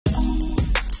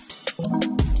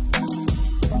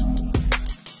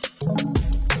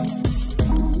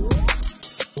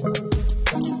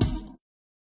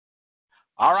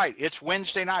All right, it's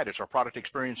Wednesday night. It's our product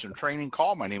experience and training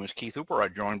call. My name is Keith Hooper.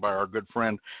 I'm joined by our good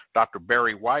friend, Dr.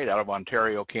 Barry White out of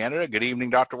Ontario, Canada. Good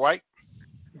evening, Dr. White.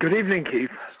 Good evening,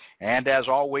 Keith. And as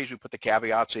always, we put the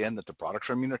caveats in that the products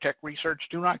from Immunotech Research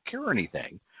do not cure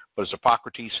anything. But as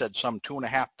Hippocrates said some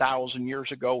 2,500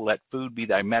 years ago, let food be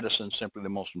thy medicine. Simply the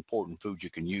most important food you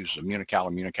can use is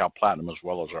Immunical Platinum, as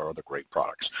well as our other great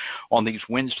products. On these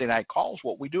Wednesday night calls,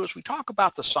 what we do is we talk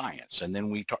about the science, and then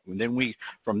we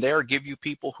from there give you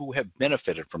people who have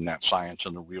benefited from that science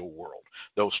in the real world,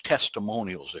 those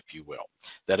testimonials, if you will,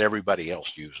 that everybody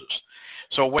else uses.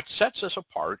 So what sets us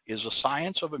apart is the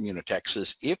science of Immunotech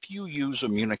says if you use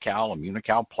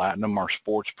Immunical Platinum, our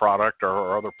sports product, or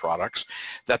our other products,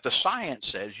 that the science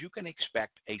says you can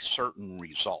expect a certain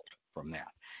result from that.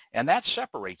 And that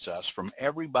separates us from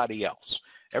everybody else.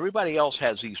 Everybody else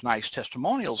has these nice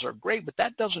testimonials, they're great, but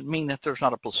that doesn't mean that there's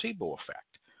not a placebo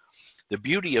effect. The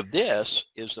beauty of this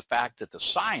is the fact that the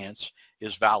science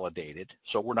is validated.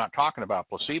 So we're not talking about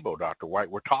placebo, Dr.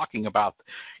 White. We're talking about,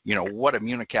 what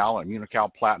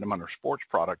Immunical Platinum and our sports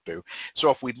product do. So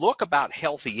if we look about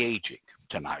healthy aging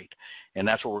tonight, and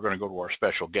that's what we're going to go to our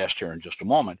special guest here in just a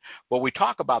moment, but we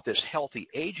talk about this healthy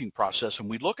aging process, and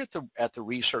we look at the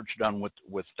research done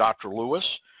with Dr.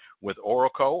 Lewis, with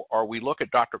Oracle, or we look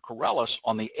at Dr. Corellis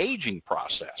on the aging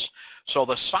process. So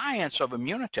the science of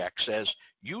Immunotech says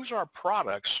use our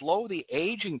products, slow the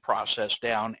aging process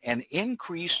down, and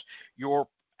increase your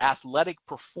athletic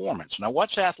performance. Now,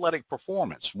 what's athletic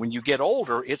performance? When you get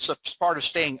older, it's a part of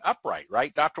staying upright,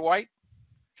 right, Dr. White?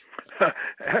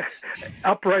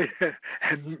 Upright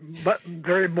but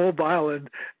very mobile and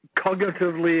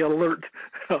cognitively alert.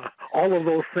 All of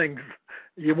those things,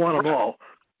 you want them all.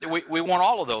 We want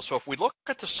all of those. So if we look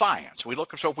at the science,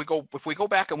 if we go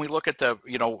back and we look at the,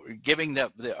 giving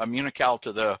the Immunical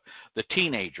to the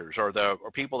teenagers or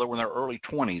people that were in their early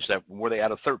 20s where they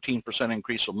had a 13%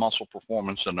 increase of muscle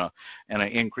performance and an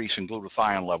increase in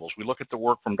glutathione levels. We look at the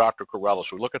work from Dr.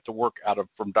 Corellis. We look at the work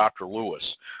from Dr.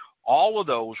 Lewis. All of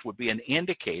those would be an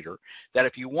indicator that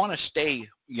if you want to stay,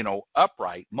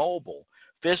 upright, mobile,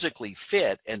 physically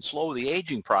fit, and slow the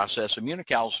aging process,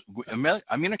 Immunical's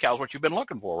what you've been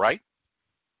looking for, right?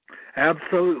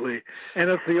 Absolutely.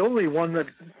 And it's the only one that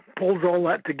pulls all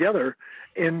that together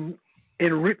in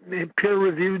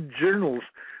peer-reviewed journals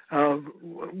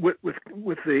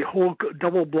with the whole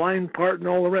double-blind part and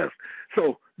all the rest.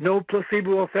 So no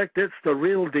placebo effect. It's the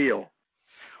real deal.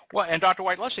 Well, and Dr.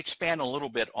 White, let's expand a little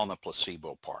bit on the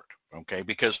placebo part, okay?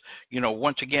 Because,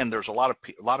 once again, there's a lot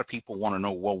of people want to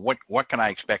know, well, what can I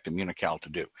expect Immunical to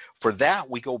do? For that,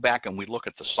 we go back and we look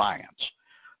at the science.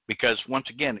 Because, once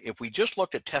again, if we just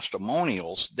looked at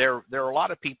testimonials, there are a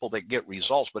lot of people that get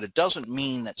results, but it doesn't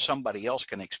mean that somebody else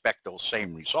can expect those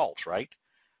same results, right?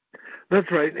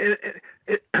 That's right.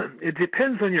 It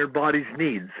depends on your body's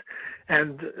needs.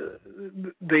 And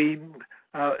the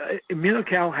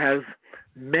Immunical has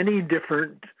many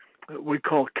different, we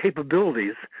call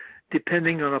capabilities,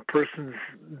 depending on a person's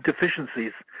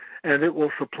deficiencies. And it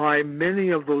will supply many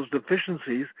of those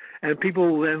deficiencies, and people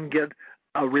will then get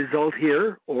a result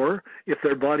here, or if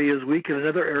their body is weak in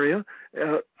another area,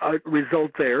 a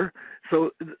result there.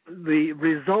 So the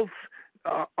results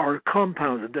are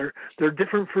compounded. They're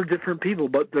different for different people,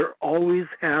 but they always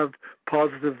have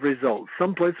positive results.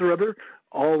 Some place or other,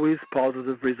 always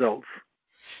positive results.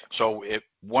 So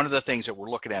one of the things that we're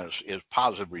looking at is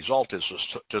positive result is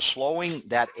to slowing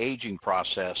that aging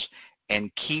process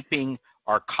and keeping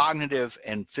our cognitive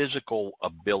and physical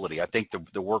ability. I think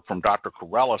the work from Dr.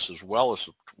 Corellis as well as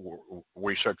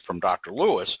research from Dr.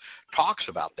 Lewis talks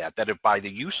about that if by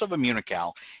the use of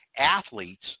Immunical,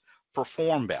 athletes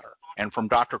perform better. And from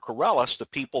Dr. Corellis, the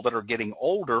people that are getting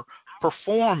older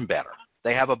perform better.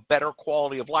 They have a better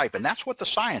quality of life. And that's what the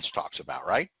science talks about,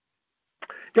 right?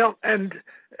 Yeah, and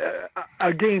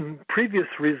again,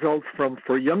 previous results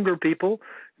for younger people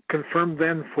confirmed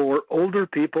then for older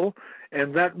people,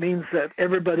 and that means that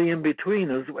everybody in between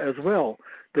as well.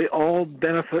 They all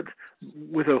benefit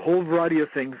with a whole variety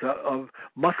of things, of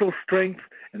muscle strength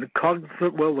and the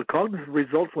cognitive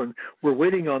results when we're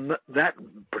waiting on that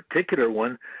particular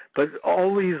one, but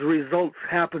all these results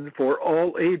happen for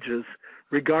all ages,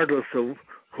 regardless of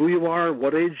who you are,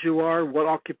 what age you are, what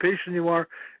occupation you are.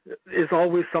 Is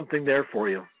always something there for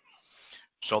you.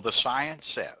 So the science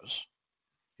says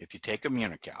if you take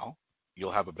Immunical,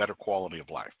 you'll have a better quality of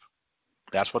life.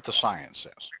 That's what the science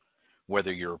says.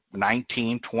 Whether you're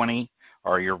 19, 20,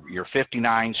 or you're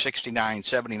 59, 69,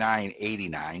 79,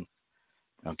 89,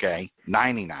 okay,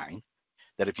 99,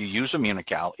 that if you use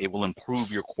Immunical, it will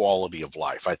improve your quality of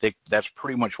life. I think that's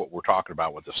pretty much what we're talking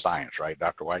about with the science, right,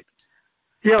 Dr. White?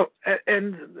 Yeah,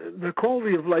 and the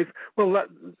quality of life, well,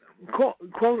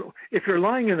 if you're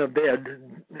lying in a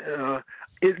bed,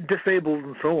 disabled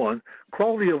and so on,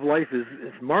 quality of life is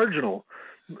marginal,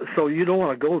 so you don't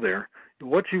want to go there.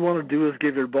 What you want to do is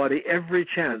give your body every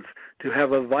chance to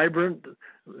have a vibrant,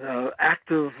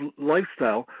 active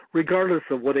lifestyle, regardless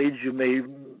of what age you may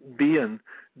be in.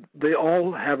 They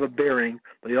all have a bearing.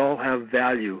 They all have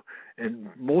value. And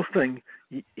most things,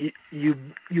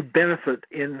 you benefit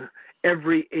in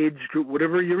every age group,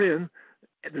 whatever you're in,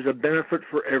 there's a benefit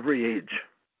for every age.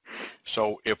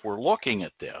 So if we're looking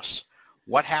at this,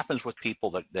 what happens with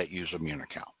people that use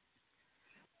Immunical?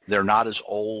 They're not as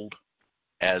old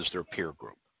as their peer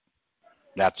group.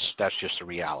 That's just the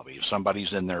reality. If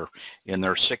somebody's in their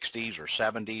 60s or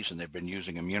 70s and they've been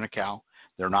using Immunical,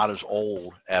 they're not as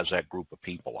old as that group of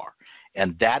people are.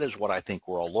 And that is what I think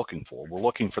we're all looking for. We're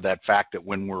looking for that fact that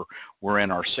when we're in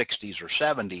our 60s or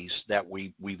 70s, that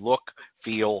we look,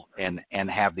 feel, and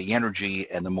have the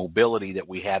energy and the mobility that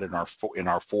we had in our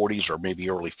 40s or maybe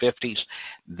early 50s.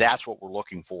 That's what we're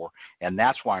looking for. And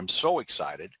that's why I'm so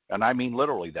excited, and I mean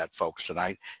literally that, folks,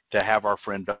 tonight, to have our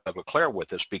friend Doug Leclair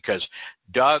with us, because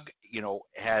Doug,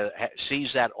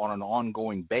 sees that on an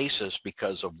ongoing basis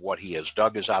because of what he is.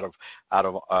 Doug is out of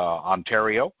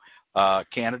Ontario,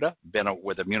 Canada, been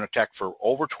with Immunotech for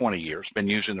over 20 years, been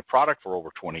using the product for over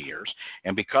 20 years.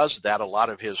 And because of that, a lot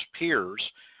of his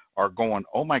peers are going,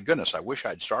 oh my goodness, I wish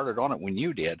I'd started on it when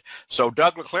you did. So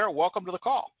Doug Leclair, welcome to the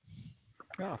call.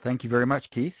 Oh, thank you very much,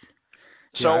 Keith.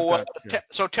 So,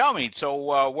 so tell me,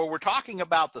 when we're talking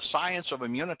about the science of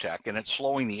Immunotech and it's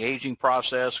slowing the aging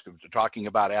process, talking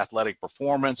about athletic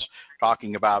performance,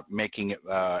 talking about making it,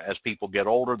 as people get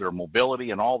older, their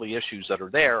mobility and all the issues that are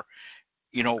there,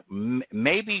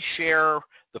 maybe share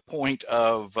the point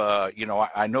of,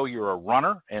 I know you're a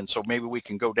runner, and so maybe we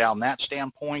can go down that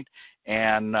standpoint,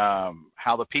 and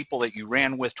how the people that you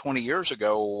ran with 20 years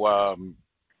ago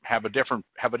have a different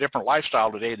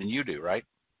lifestyle today than you do, right?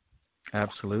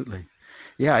 Absolutely.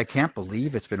 Yeah, I can't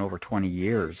believe it's been over 20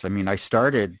 years. I mean, I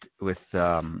started with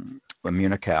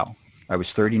Immunical. I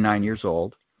was 39 years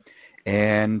old,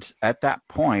 and at that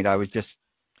point, I was just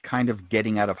kind of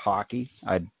getting out of hockey.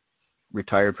 I'd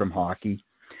retired from hockey,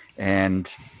 and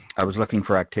I was looking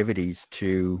for activities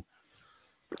to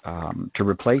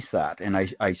replace that. And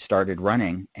I started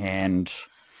running, and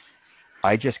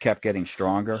I just kept getting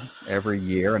stronger every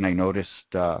year. And I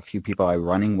noticed a few people I was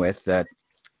running with that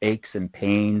aches and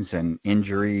pains and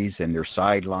injuries, and they're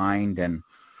sidelined, and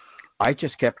I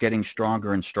just kept getting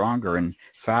stronger and stronger. And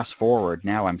fast forward,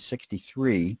 now I'm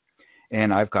 63,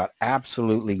 and I've got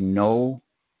absolutely no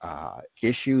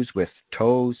issues with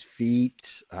toes, feet,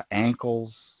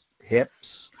 ankles,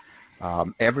 hips.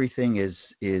 Everything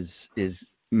is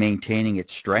maintaining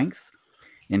its strength.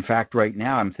 In fact, right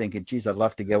now I'm thinking, geez, I'd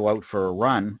love to go out for a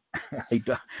run.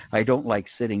 I don't like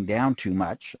sitting down too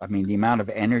much. I mean, the amount of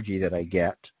energy that I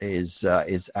get is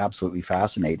absolutely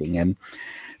fascinating. And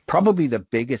probably the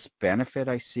biggest benefit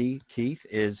I see, Keith,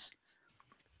 is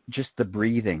just the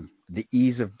breathing, the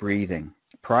ease of breathing.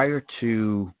 Prior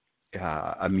to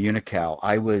Immunical,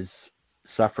 I was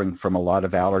suffering from a lot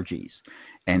of allergies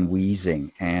and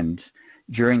wheezing. And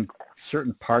during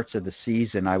certain parts of the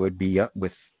season, I would be up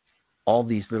with all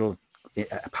these little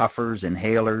puffers,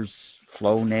 inhalers,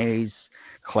 Flonase,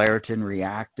 Claritin,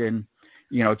 Reactin,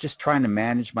 just trying to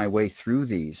manage my way through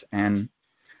these. And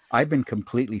I've been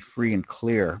completely free and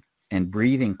clear and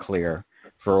breathing clear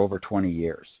for over 20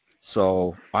 years.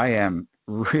 So I am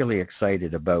really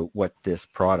excited about what this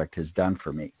product has done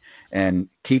for me, and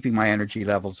keeping my energy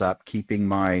levels up, keeping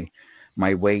my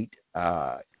weight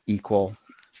equal.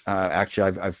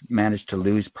 Actually, I've managed to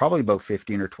lose probably about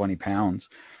 15 or 20 pounds.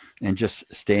 And just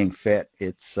staying fit,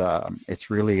 it's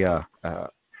really a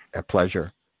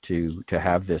pleasure to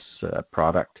have this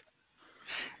product.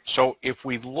 So if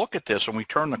we look at this and we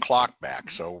turn the clock back,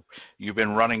 so you've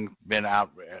been out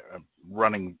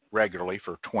running regularly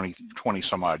for 20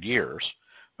 some odd years,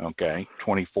 okay,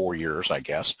 24 years, I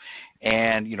guess,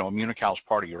 and Immunical is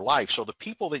part of your life. So the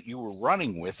people that you were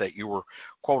running with, that you were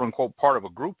quote unquote part of a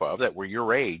group of, that were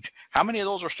your age, how many of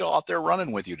those are still out there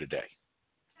running with you today?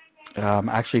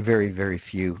 Actually, very, very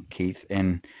few, Keith,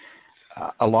 and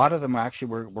a lot of them actually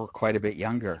were quite a bit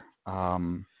younger.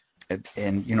 And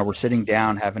we're sitting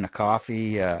down having a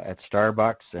coffee at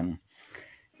Starbucks and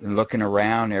looking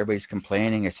around. Everybody's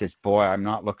complaining. It says, "Boy, I'm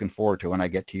not looking forward to when I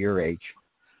get to your age,"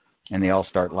 and they all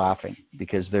start laughing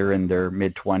because they're in their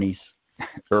mid-20s,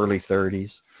 early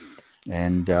 30s,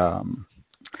 and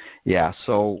yeah.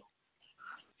 So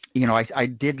I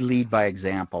did lead by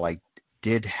example. I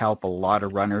did help a lot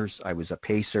of runners. I was a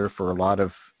pacer for a lot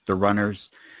of the runners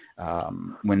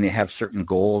when they have certain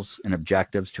goals and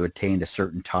objectives to attain a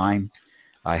certain time.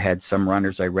 I had some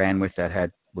runners I ran with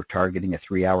that were targeting a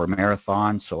 3-hour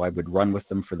marathon, so I would run with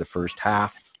them for the first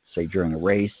half, say during a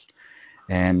race,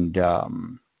 and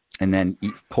then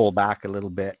pull back a little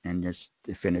bit and just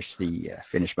finish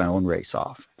my own race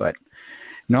off. But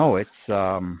no, it's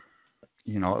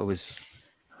it was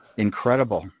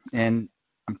incredible, and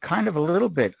I'm kind of a little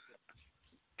bit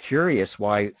curious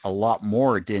why a lot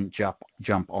more didn't jump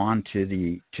onto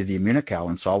the Immunical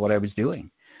and saw what I was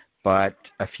doing, but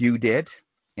a few did,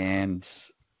 and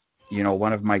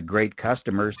one of my great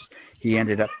customers, he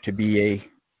ended up to be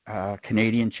a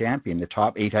Canadian champion, the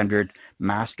top 800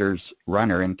 Masters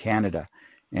runner in Canada,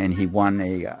 and he won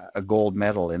a gold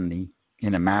medal in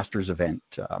a Masters event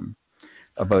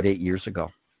about 8 years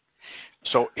ago.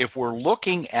 So if we're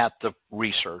looking at the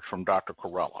research from Dr.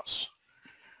 Corellis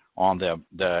on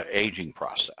the aging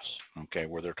process, okay,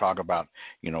 where they're talking about,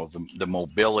 the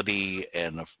mobility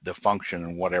and the function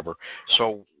and whatever.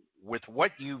 So with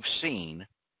what you've seen,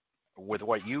 with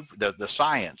what the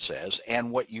science says,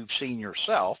 and what you've seen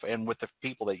yourself, and with the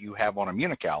people that you have on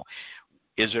Immunical,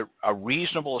 is it a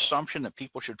reasonable assumption that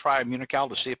people should try Immunical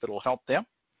to see if it'll help them?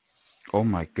 Oh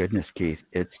my goodness, Keith.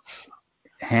 It's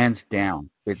hands down.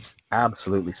 It's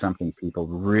absolutely something people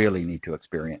really need to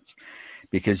experience,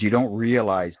 because you don't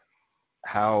realize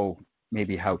how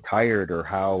tired or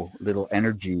how little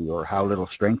energy or how little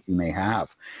strength you may have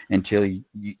until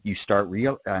you start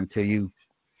until you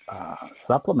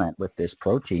supplement with this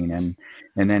protein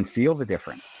and then feel the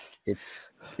difference.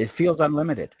 It feels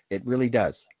unlimited. It really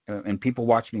does. And people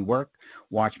watch me work,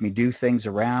 watch me do things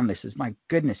around. They says, my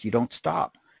goodness, you don't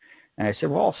stop. And I said,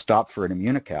 well, I'll stop for an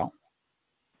Immunical.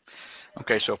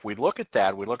 Okay, so if we look at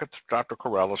that, we look at Dr.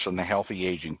 Corellis and the healthy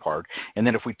aging part, and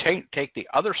then if we take the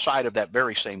other side of that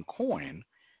very same coin,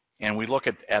 and we look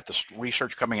at the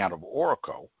research coming out of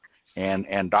Oracle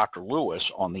and Dr. Lewis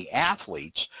on the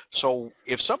athletes, so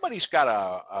if somebody's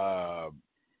got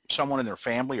someone in their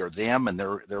family or them, and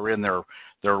they're in their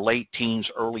late teens,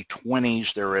 early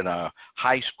 20s, they're in a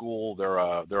high school, they're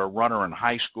a runner in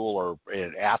high school or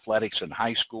in athletics in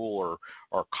high school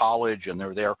or college, and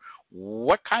they're there.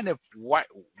 Why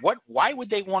would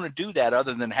they want to do that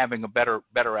other than having a better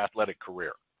athletic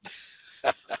career?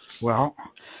 Well,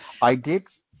 I did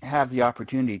have the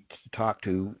opportunity to talk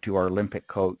to our Olympic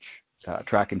coach,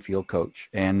 track and field coach,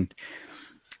 and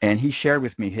he shared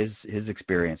with me his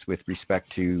experience with respect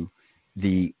to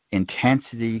the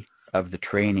intensity of the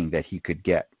training that he could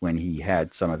get when he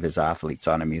had some of his athletes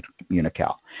on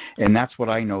Immunical. And that's what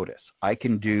I notice. I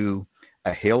can do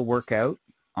a hill workout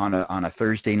on a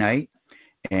Thursday night,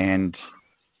 and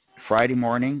Friday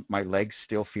morning my legs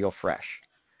still feel fresh.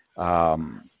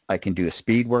 I can do a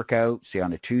speed workout, say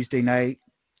on a Tuesday night,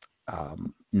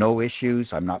 no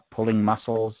issues. I'm not pulling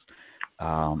muscles,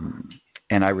 and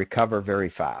I recover very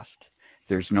fast.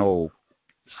 There's no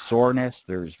soreness.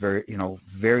 There's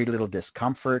very little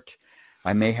discomfort.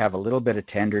 I may have a little bit of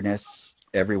tenderness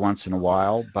every once in a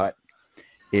while, but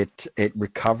it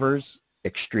recovers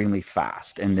extremely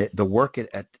fast. And the work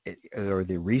or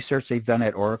the research they've done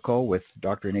at Oracle with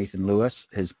Dr. Nathan Lewis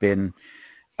has been,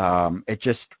 it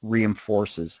just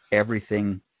reinforces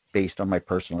everything based on my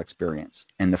personal experience.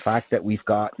 And the fact that we've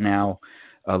got now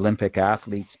Olympic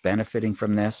athletes benefiting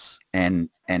from this and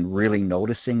really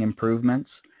noticing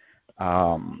improvements.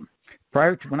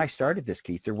 Prior to when I started this,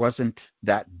 Keith, there wasn't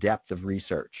that depth of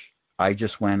research. I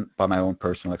just went by my own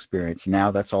personal experience.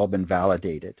 Now that's all been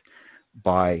validated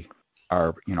by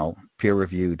our,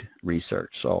 peer-reviewed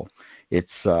research. So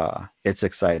it's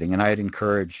exciting, and I'd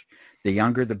encourage the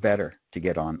younger the better to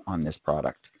get on this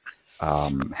product.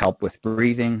 Help with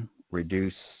breathing,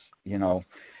 reduce,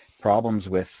 problems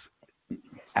with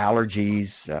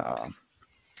allergies.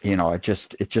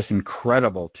 It's just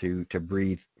incredible to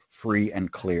breathe free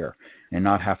and clear and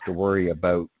not have to worry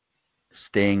about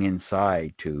staying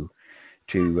inside to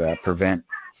prevent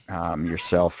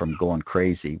yourself from going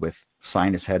crazy with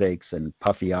sinus headaches and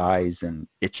puffy eyes and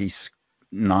itchy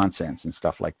nonsense and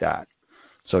stuff like that.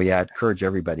 So yeah, I'd encourage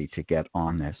everybody to get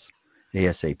on this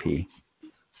ASAP.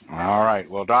 All right.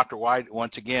 Well, Dr. Wed,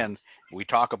 once again, we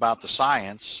talk about the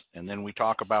science, and then we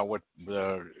talk about what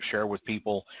share with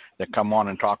people that come on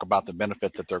and talk about the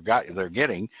benefit that they're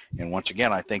getting. And once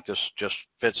again, I think this just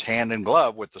fits hand in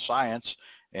glove with the science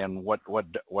and what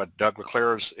Doug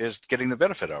Leclair is getting the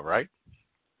benefit of, right?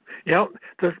 Yeah,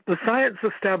 the science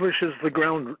establishes the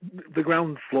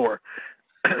ground floor.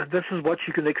 this is what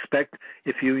you can expect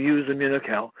if you use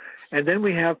Immunocal. And then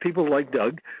we have people like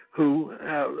Doug who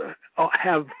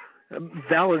have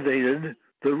validated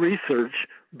the research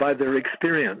by their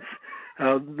experience.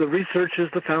 The research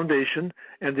is the foundation,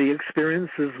 and the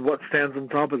experience is what stands on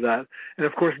top of that. And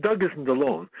of course, Doug isn't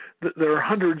alone. There are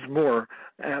hundreds more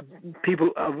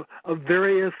people of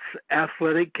various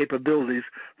athletic capabilities,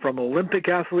 from Olympic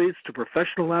athletes to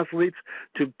professional athletes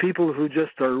to people who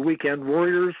just are weekend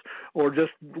warriors or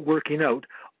just working out.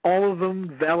 All of them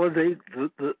validate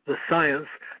the science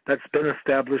that's been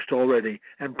established already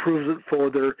and proves it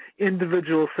for their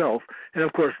individual self. And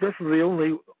of course, this is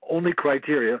the only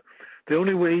criteria. The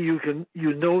only way you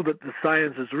know that the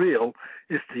science is real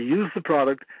is to use the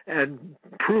product and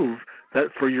prove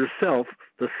that for yourself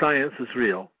the science is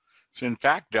real. So in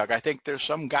fact, Doug, I think there's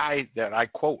some guy that I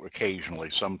quote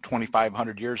occasionally, some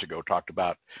 2,500 years ago, talked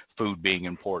about food being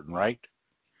important, right?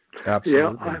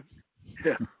 Absolutely.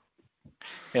 Yeah.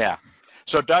 Yeah.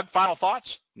 So Doug, final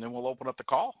thoughts, and then we'll open up the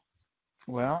call.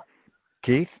 Well,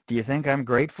 Keith, do you think I'm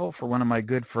grateful for one of my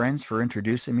good friends for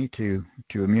introducing me to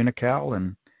Immunocal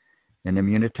and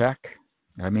Immunotech?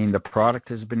 I mean, the product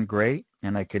has been great,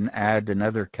 and I can add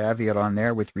another caveat on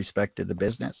there with respect to the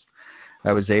business.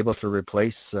 I was able to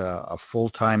replace a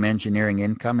full-time engineering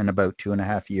income in about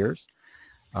 2.5 years,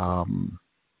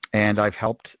 and I've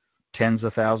helped tens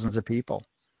of thousands of people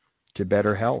to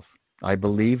better health. I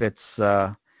believe it's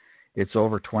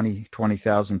over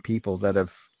 20,000 people that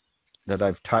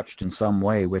I've touched in some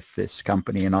way with this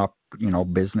company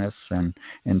and business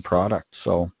and product.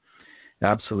 So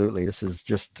absolutely, this is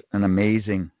just an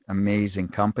amazing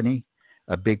company,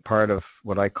 a big part of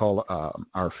what I call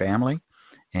our family.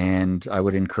 And I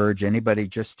would encourage anybody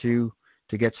just to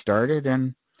get started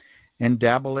and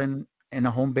dabble in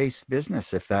a home-based business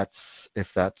if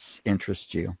that's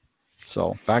interests you.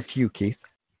 So back to you, Keith.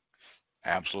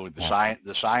 Absolutely.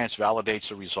 The science validates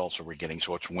the results that we're getting.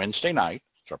 So it's Wednesday night.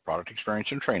 It's our product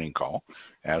experience and training call.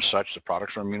 As such, the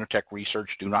products from Immunotech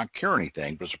research do not cure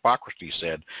anything, but as Hippocrates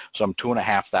said some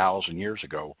 2,500 years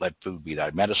ago, let food be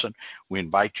thy medicine. We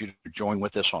invite you to join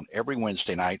with us on every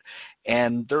Wednesday night.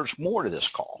 And there's more to this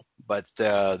call but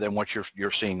than what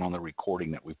you're seeing on the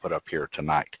recording that we put up here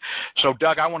tonight. So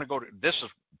Doug, I want to go to this is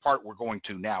part we're going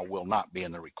to now will not be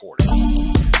in the recording.